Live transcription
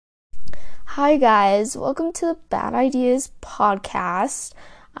Hi guys, welcome to the Bad Ideas podcast.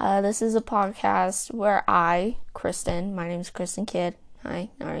 This is a podcast where Kristen, my name's Kristen Kidd. Hi,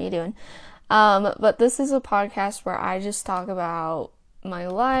 how are you doing? But this is a podcast where I just talk about my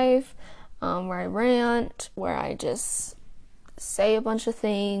life, where I rant, where I just say a bunch of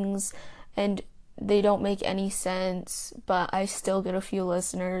things, and they don't make any sense, but I still get a few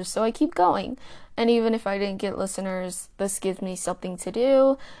listeners, so I keep going. And even if I didn't get listeners, this gives me something to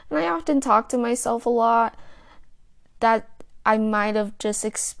do. And I often talk to myself a lot. That I might have just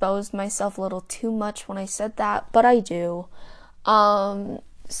exposed myself a little too much when I said that, but I do. So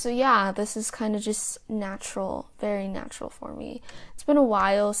yeah, this is kind of just natural, very natural for me. It's been a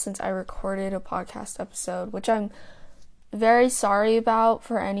while since I recorded a podcast episode, which I'm very sorry about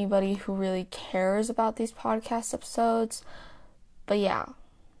for anybody who really cares about these podcast episodes. But yeah,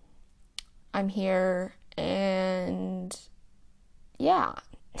 I'm here, and yeah.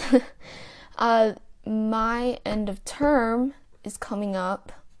 My end of term is coming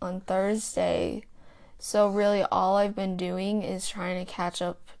up on Thursday, so really all I've been doing is trying to catch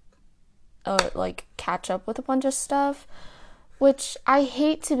up with a bunch of stuff, which I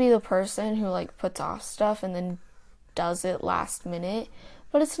hate to be the person who puts off stuff and then does it last minute,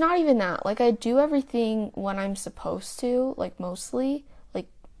 but it's not even that. I do everything when I'm supposed to, mostly.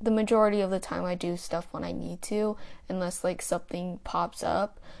 The majority of the time I do stuff when I need to, unless something pops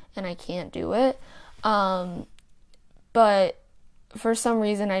up and I can't do it. But for some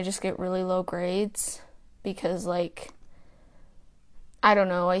reason I just get really low grades because I don't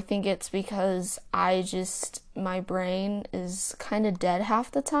know, I think it's because my brain is kind of dead half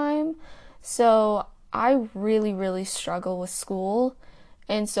the time. So I really, really struggle with school.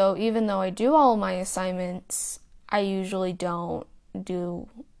 And so even though I do all my assignments, I usually don't do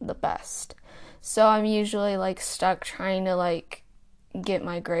the best. So I'm usually stuck trying to get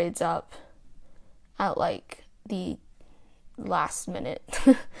my grades up at the last minute.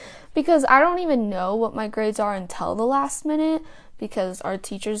 Because I don't even know what my grades are until the last minute, because our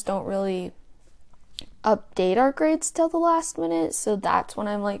teachers don't really update our grades till the last minute. So that's when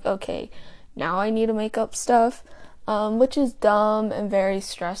I'm okay, now I need to make up stuff, which is dumb and very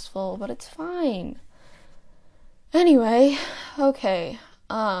stressful, but it's fine. Anyway, okay,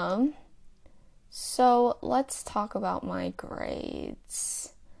 so let's talk about my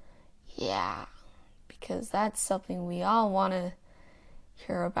grades. Yeah, because that's something we all want to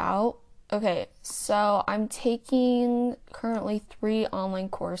hear about. Okay, so I'm taking currently 3 online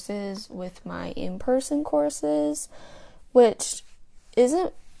courses with my in-person courses, which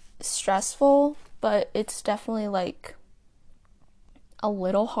isn't stressful, but it's definitely a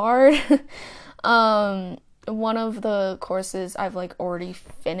little hard. One of the courses I've already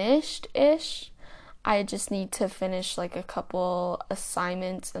finished-ish. I just need to finish a couple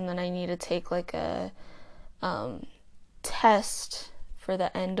assignments, and then I need to take a test for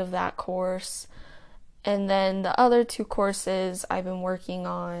the end of that course. And then the other 2 courses I've been working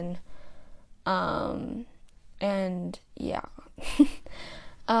on, and yeah.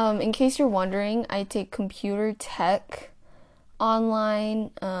 In case you're wondering, I take computer tech online,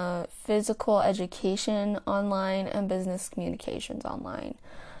 physical education online, and business communications online.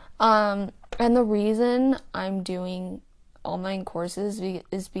 And the reason I'm doing online courses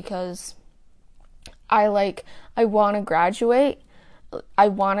is because I want to graduate. I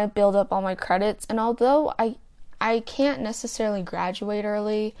want to build up all my credits, and although I can't necessarily graduate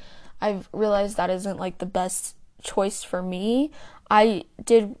early, I've realized that isn't the best choice for me. I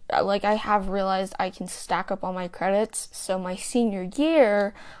have realized I can stack up all my credits, so my senior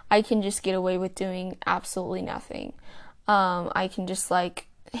year, I can just get away with doing absolutely nothing. I can just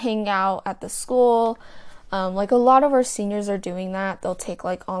hang out at the school. A lot of our seniors are doing that. They'll take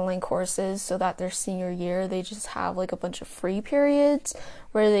online courses so that their senior year they just have a bunch of free periods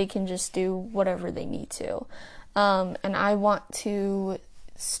where they can just do whatever they need to. And I want to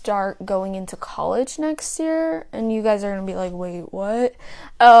start going into college next year, and you guys are gonna be wait, what?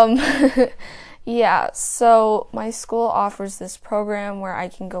 Yeah, so my school offers this program where I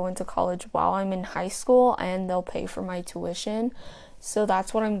can go into college while I'm in high school, and they'll pay for my tuition. So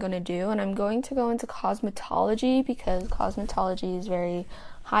that's what I'm going to do, and I'm going to go into cosmetology because cosmetology is very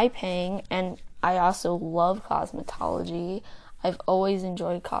high paying, and I also love cosmetology. I've always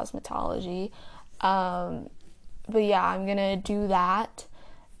enjoyed cosmetology. But yeah, I'm going to do that,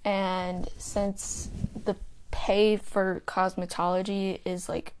 and since the pay for cosmetology is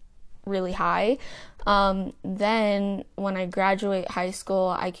really high, then when I graduate high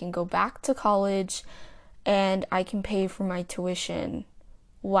school, I can go back to college and I can pay for my tuition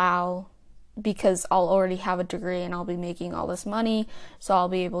while because I'll already have a degree and I'll be making all this money, so I'll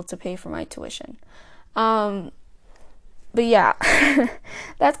be able to pay for my tuition. But yeah,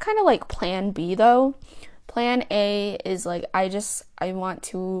 that's kind of like plan B though. Plan A is like I want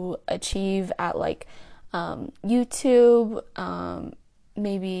to achieve at like YouTube,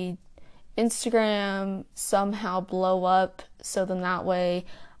 maybe Instagram, somehow blow up, so then that way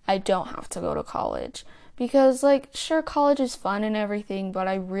I don't have to go to college. Because like sure, college is fun and everything, but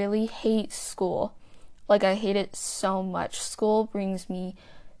I really hate school. Like I hate it so much. School brings me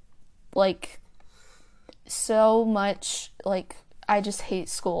like so much, like I just hate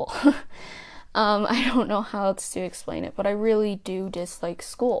school. I don't know how else to explain it, but I really do dislike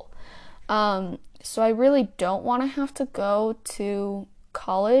school. So I really don't want to have to go to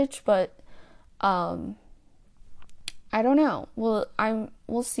college, but I don't know.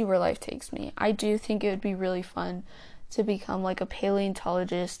 We'll see where life takes me. I do think it would be really fun to become like a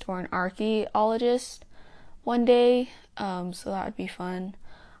paleontologist or an archaeologist one day. So that would be fun.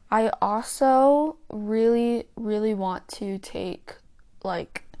 I also really, really want to take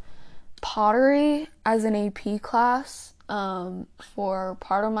like pottery as an AP class for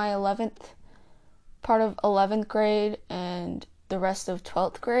part of 11th grade and the rest of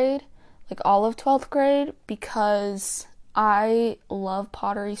 12th grade, like all of 12th grade, because I love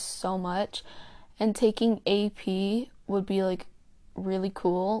pottery so much, and taking AP would be like really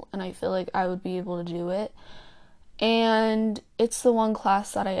cool, and I feel like I would be able to do it. And it's the one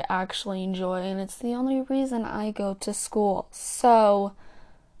class that I actually enjoy, and it's the only reason I go to school. So,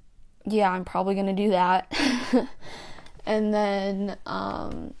 yeah, I'm probably gonna do that. And then,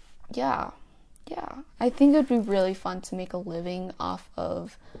 yeah, I think it would be really fun to make a living off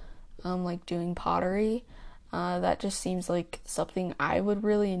of, like doing pottery. That just seems like something I would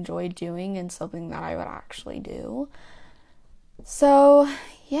really enjoy doing and something that I would actually do. So,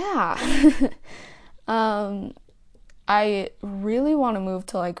 yeah. I really want to move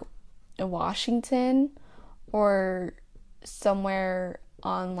to like Washington or somewhere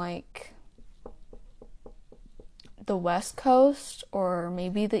on like the West Coast or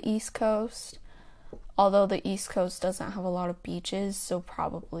maybe the East Coast. Although the East Coast doesn't have a lot of beaches, so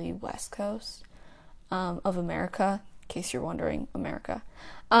probably West Coast of America, in case you're wondering, America.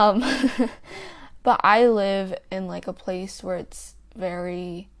 But I live in like a place where it's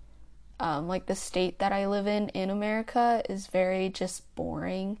very like the state that I live in America is very just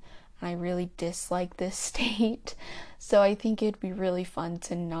boring, and I really dislike this state. So I think it'd be really fun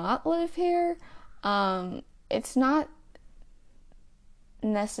to not live here. It's not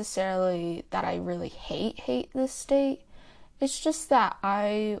necessarily that I really hate this state. It's just that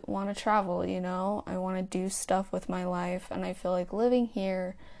I want to travel, you know? I want to do stuff with my life, and I feel like living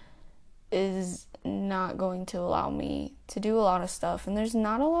here is not going to allow me to do a lot of stuff, and there's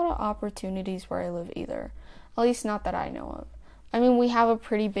not a lot of opportunities where I live either. At least not that I know of. I mean, we have a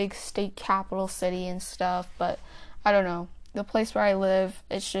pretty big state capital city and stuff, but I don't know. The place where I live,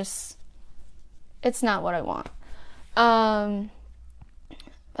 it's not what I want.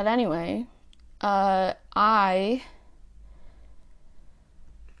 But anyway, I'm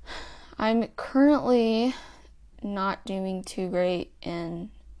currently not doing too great in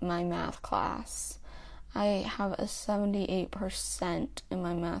my math class. I have a 78% in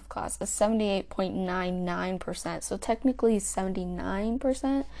my math class, a 78.99%, so technically 79%,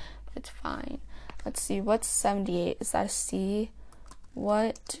 but it's fine. Let's see, what's 78? Is that a C?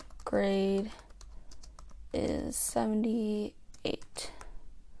 What grade is 78?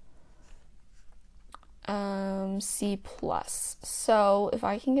 C plus. So if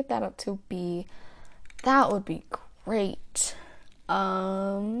I can get that up to B, that would be great.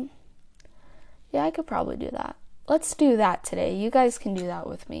 Yeah, I could probably do that. Let's do that today. You guys can do that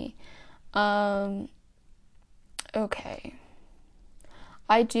with me. Okay.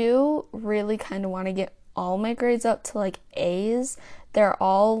 I do really kind of want to get all my grades up to like A's. They're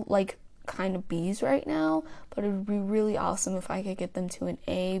all like kind of B's right now, but it would be really awesome if I could get them to an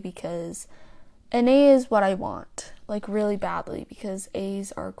A, because an A is what I want, like really badly, because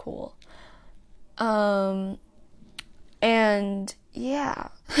A's are cool. And yeah.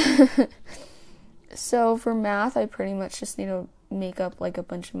 So for math, I pretty much just need to make up like a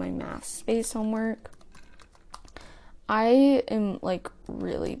bunch of my math space homework. I am like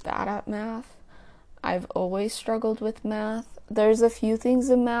really bad at math. I've always struggled with math. There's a few things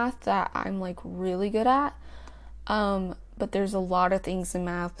in math that I'm like really good at. But there's a lot of things in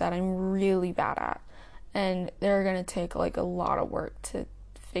math that I'm really bad at, and they're gonna take like a lot of work to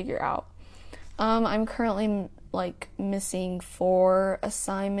figure out. I'm currently like missing 4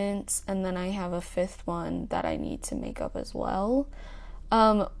 assignments, and then I have a 5th one that I need to make up as well.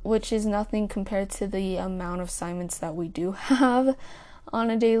 which is nothing compared to the amount of assignments that we do have on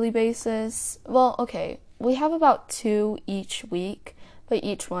a daily basis. Well, okay, we have about 2 each week, but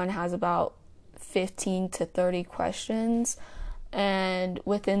each one has about 15 to 30 questions, and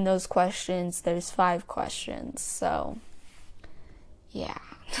within those questions there's 5 questions, so yeah.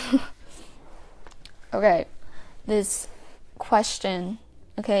 Okay, this question,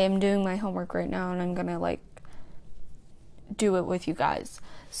 okay, I'm doing my homework right now and I'm gonna do it with you guys.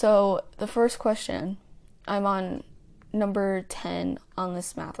 So the first question, I'm on number 10 on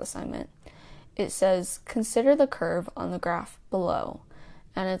this math assignment. It says, consider the curve on the graph below.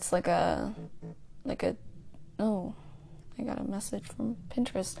 And it's oh, I got a message from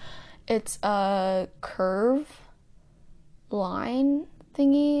Pinterest. It's a curve line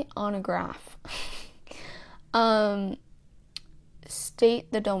thingy on a graph.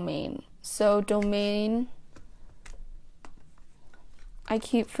 State the domain. So domain, I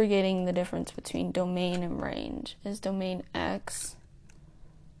keep forgetting the difference between domain and range. Is domain X?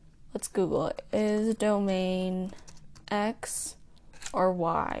 Let's Google it. Is domain X or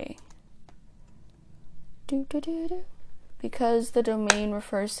Y? Because the domain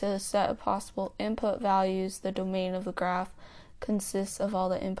refers to the set of possible input values, the domain of the graph consists of all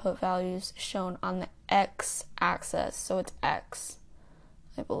the input values shown on the x-axis. So it's X,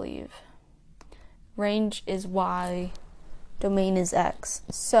 I believe. Range is Y. Domain is X.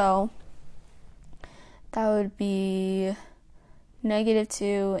 So that would be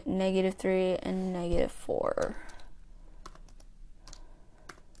 -2, -3, and -4.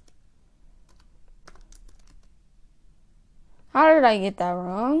 How did I get that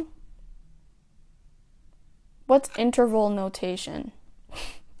wrong? What's interval notation?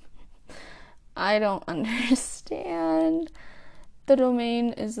 I don't understand. The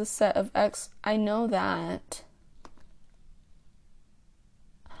domain is the set of X. I know that.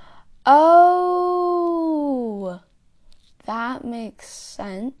 Oh, that makes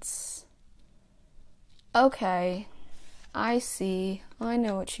sense. Okay, I see. I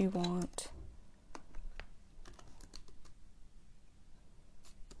know what you want.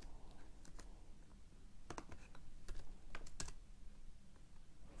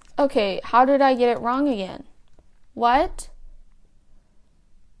 Okay, how did I get it wrong again? What?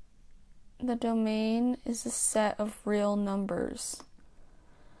 The domain is a set of real numbers.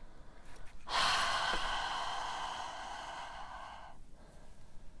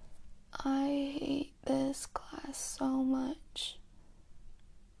 I hate this class so much.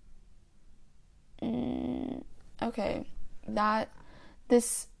 Okay,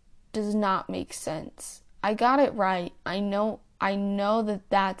 this does not make sense. I got it right. I know that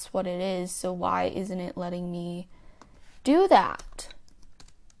that's what it is, so why isn't it letting me do that?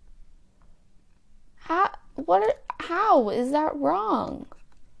 How is that wrong?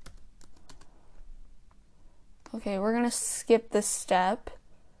 Okay, we're gonna skip this step.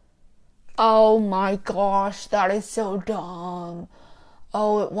 Oh my gosh, that is so dumb.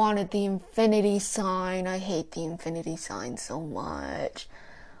 Oh, it wanted the infinity sign. I hate the infinity sign so much.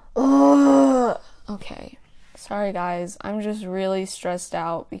 Ugh. Okay. Sorry, guys. I'm just really stressed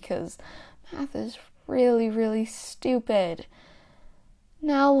out because math is really, really stupid.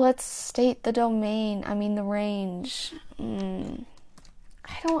 Now let's state the domain. I mean the range.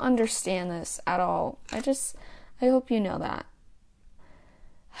 I don't understand this at all. I hope you know that.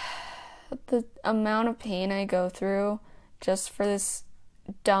 The amount of pain I go through just for this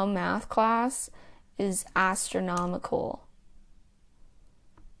dumb math class is astronomical.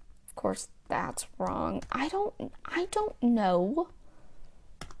 Of course, that's wrong. I don't know.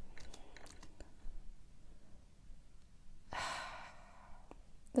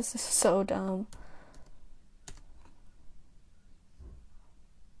 This is so dumb.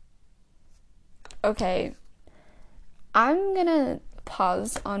 Okay, I'm gonna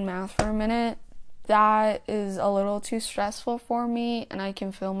pause on math for a minute. That is a little too stressful for me, and I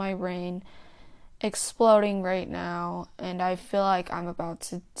can feel my brain exploding right now, and I feel like I'm about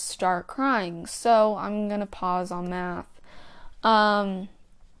to start crying, so I'm gonna pause on math.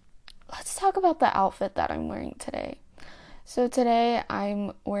 Let's talk about the outfit that I'm wearing today. So today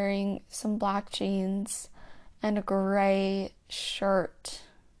I'm wearing some black jeans and a gray shirt.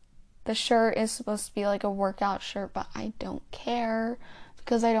 The shirt is supposed to be like a workout shirt, but I don't care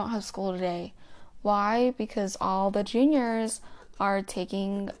because I don't have school today. Why? Because all the juniors are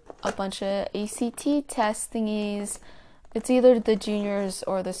taking a bunch of ACT test thingies. It's either the juniors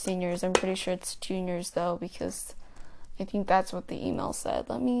or the seniors. I'm pretty sure it's juniors though, because I think that's what the email said.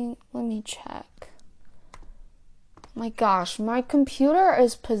 Let me check. My gosh, my computer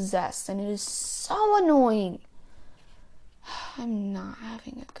is possessed and it is so annoying. I'm not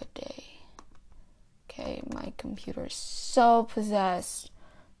having a good day. Okay, my computer is so possessed.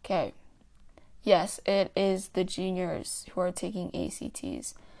 Okay. Yes, it is the juniors who are taking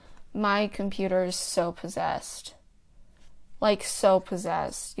ACTs. My computer is so possessed. Like, so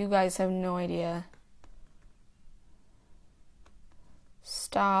possessed. You guys have no idea.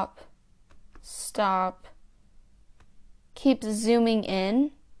 Stop. Keep zooming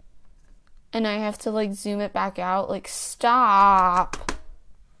in. And I have to, like, zoom it back out. Like, stop.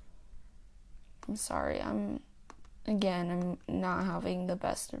 I'm sorry. I'm not having the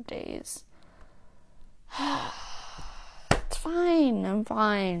best of days. It's fine. I'm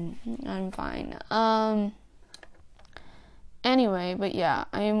fine. Anyway, but yeah,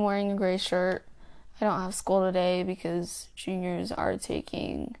 I am wearing a gray shirt. I don't have school today because juniors are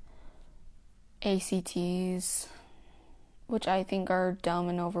taking ACTs, which I think are dumb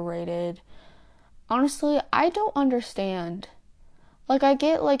and overrated. Honestly, I don't understand. Like, I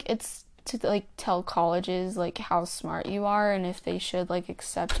get, like, it's to, like, tell colleges, like, how smart you are and if they should, like,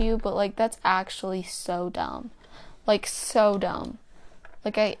 accept you, but, like, that's actually so dumb. Like, so dumb.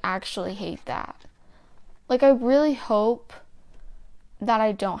 Like, I actually hate that. Like, I really hope that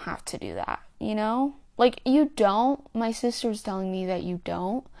I don't have to do that, you know? Like, you don't. My sister's telling me that you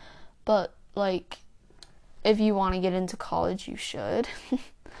don't, but, like, if you want to get into college, you should.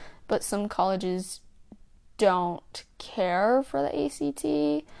 But some colleges don't care for the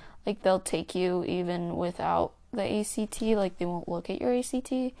ACT. Like, they'll take you even without the ACT. Like, they won't look at your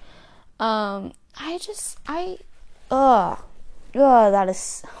ACT. That is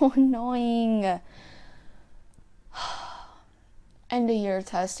so annoying. End of year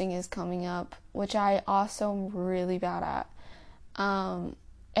testing is coming up, which I also am really bad at.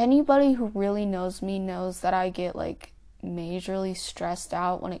 Anybody who really knows me knows that I get, like, majorly stressed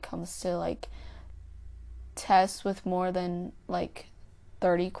out when it comes to, like, tests with more than, like,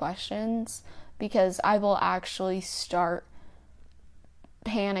 30 questions, because I will actually start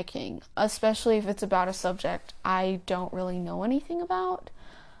panicking, especially if it's about a subject I don't really know anything about,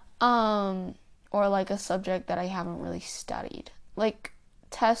 or, like, a subject that I haven't really studied. Like,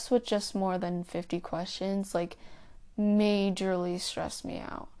 tests with just more than 50 questions, like, majorly stress me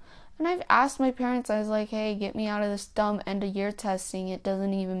out. And I've asked my parents, I was like, hey, get me out of this dumb end of year testing. It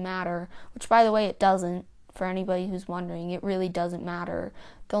doesn't even matter. Which, by the way, it doesn't. For anybody who's wondering, it really doesn't matter.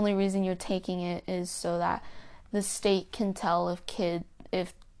 The only reason you're taking it is so that the state can tell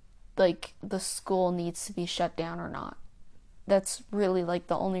if like, the school needs to be shut down or not. That's really, like,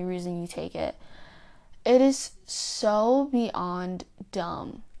 the only reason you take it. It is so beyond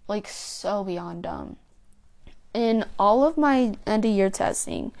dumb. Like, so beyond dumb. In all of my end of year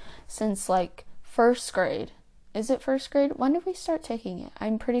testing since, like, first grade, is it first grade? When did we start taking it?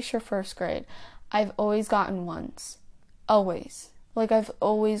 I'm pretty sure first grade. I've always gotten ones. Always. Like, I've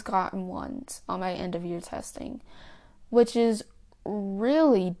always gotten ones on my end of year testing, which is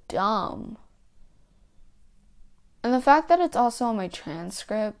really dumb. And the fact that it's also on my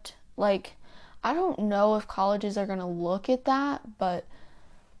transcript, like, I don't know if colleges are gonna look at that, but,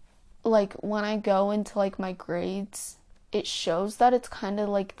 like, when I go into, like, my grades, it shows that it's kind of,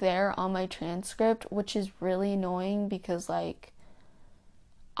 like, there on my transcript, which is really annoying because, like,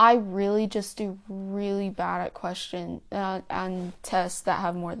 I really just do really bad at question and tests that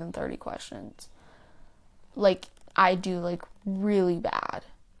have more than 30 questions. Like, I do, like, really bad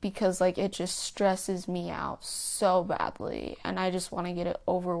because, like, it just stresses me out so badly, and I just want to get it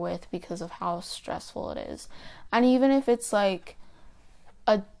over with because of how stressful it is. And even if it's, like,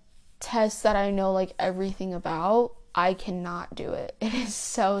 a test that I know, like, everything about, I cannot do it. It is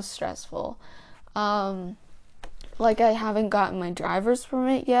so stressful. Like, I haven't gotten my driver's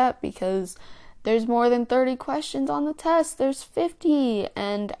permit yet because there's more than 30 questions on the test. There's 50,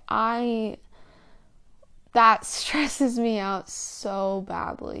 and that stresses me out so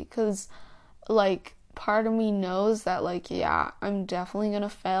badly because, like, part of me knows that, like, yeah, I'm definitely gonna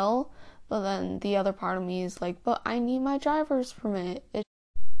fail, but then the other part of me is like, but I need my driver's permit.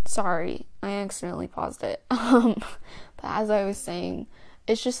 Sorry, I accidentally paused it. But as I was saying,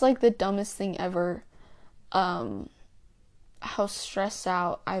 it's just, like, the dumbest thing ever. How stressed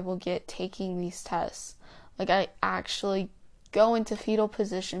out I will get taking these tests. Like, I actually go into fetal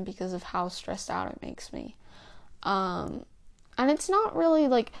position because of how stressed out it makes me. And it's not really,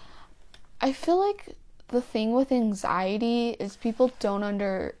 like, I feel like the thing with anxiety is people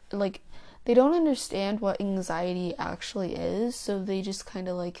they don't understand what anxiety actually is, so they just kind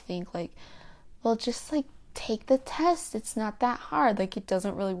of, like, think, like, well, just, like, take the test. It's not that hard. Like, it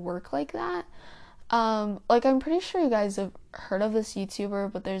doesn't really work like that. Like, I'm pretty sure you guys have heard of this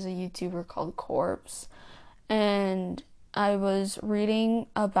YouTuber, but there's a YouTuber called Corpse, and I was reading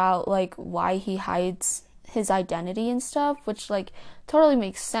about like why he hides his identity and stuff, which like totally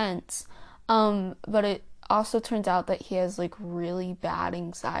makes sense. But it also turns out that he has like really bad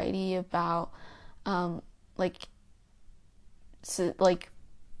anxiety about like like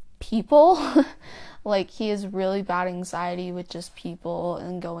people. Like he has really bad anxiety with just people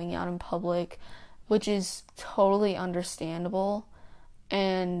and going out in public, which is totally understandable.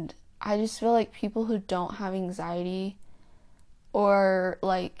 And I just feel like people who don't have anxiety or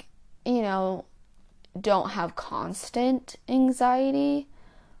like, you know, don't have constant anxiety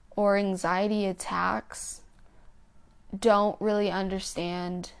or anxiety attacks don't really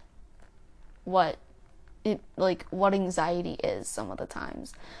understand what what anxiety is some of the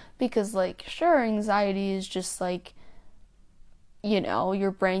times, because like sure, anxiety is just like, you know, your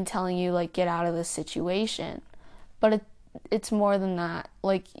brain telling you like get out of this situation, but it's more than that.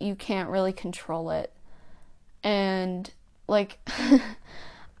 Like you can't really control it. And like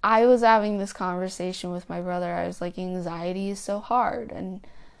I was having this conversation with my brother. I was like, anxiety is so hard, and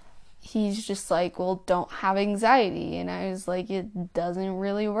he's just like, well, don't have anxiety. And I was like, it doesn't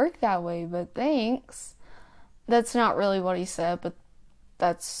really work that way, but thanks. That's not really what he said, but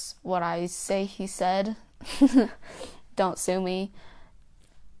that's what I say he said. Don't sue me.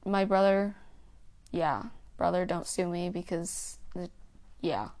 My brother, yeah, brother, don't sue me because,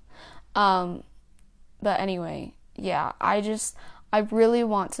 yeah. Um, but anyway, yeah, I really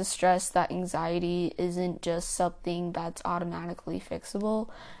want to stress that anxiety isn't just something that's automatically fixable.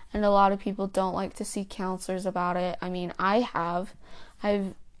 And a lot of people don't like to see counselors about it. I mean, I have.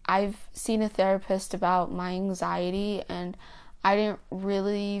 I've I've seen a therapist about my anxiety, and I didn't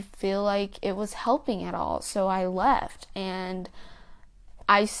really feel like it was helping at all. So I left, and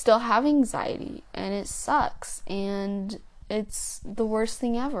I still have anxiety, and it sucks, and it's the worst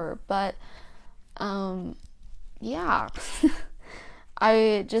thing ever. But yeah.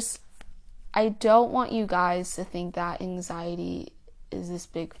 I just I don't want you guys to think that anxiety is this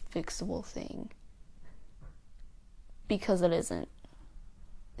big fixable thing, because it isn't.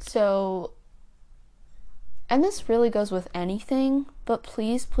 So, and this really goes with anything, but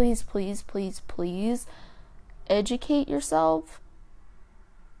please, please, please, please, please educate yourself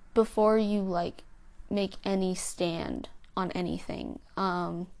before you like make any stand on anything.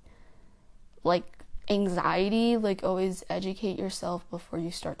 Like anxiety, like always educate yourself before you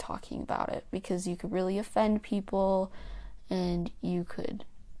start talking about it, because you could really offend people, and you could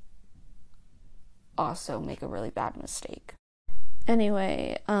also make a really bad mistake.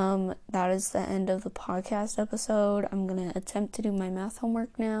 Anyway, that is the end of the podcast episode. I'm gonna attempt to do my math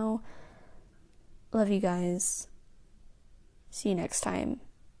homework now. Love you guys. See you next time.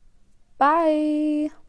 Bye!